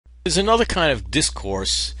There's another kind of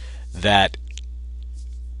discourse that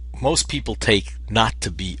most people take not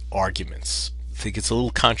to be arguments. I think it's a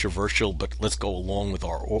little controversial, but let's go along with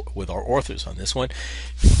our authors on this one.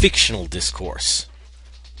 Fictional discourse.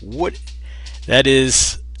 What that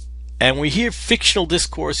is, and we hear fictional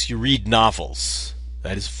discourse, you read novels.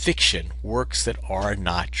 That is fiction, works that are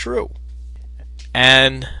not true.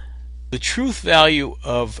 And the truth value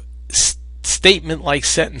of statement-like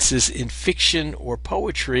sentences in fiction or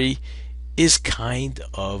poetry is kind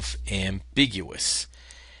of ambiguous.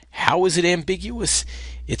 How is it ambiguous?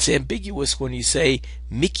 It's ambiguous when you say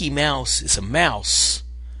Mickey Mouse is a mouse.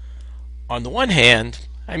 On the one hand,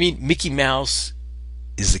 Mickey Mouse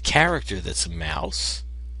is a character that's a mouse,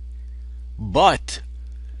 but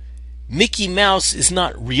Mickey Mouse is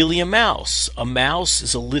not really a mouse. A mouse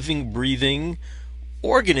is a living, breathing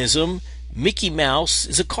organism. Mickey Mouse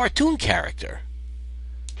is a cartoon character.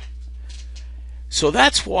 So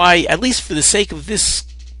that's why, at least for the sake of this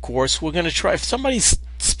course, we're going to try, if somebody's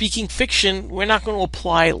speaking fiction, we're not going to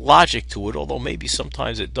apply logic to it, although maybe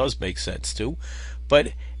sometimes it does make sense too.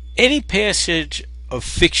 But any passage of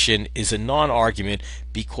fiction is a non-argument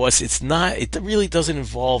because it really doesn't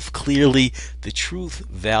involve clearly the truth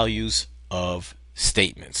values of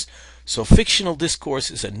statements. So fictional discourse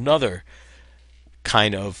is another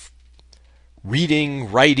kind of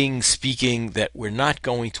reading, writing, speaking that we're not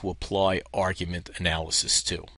going to apply argument analysis to.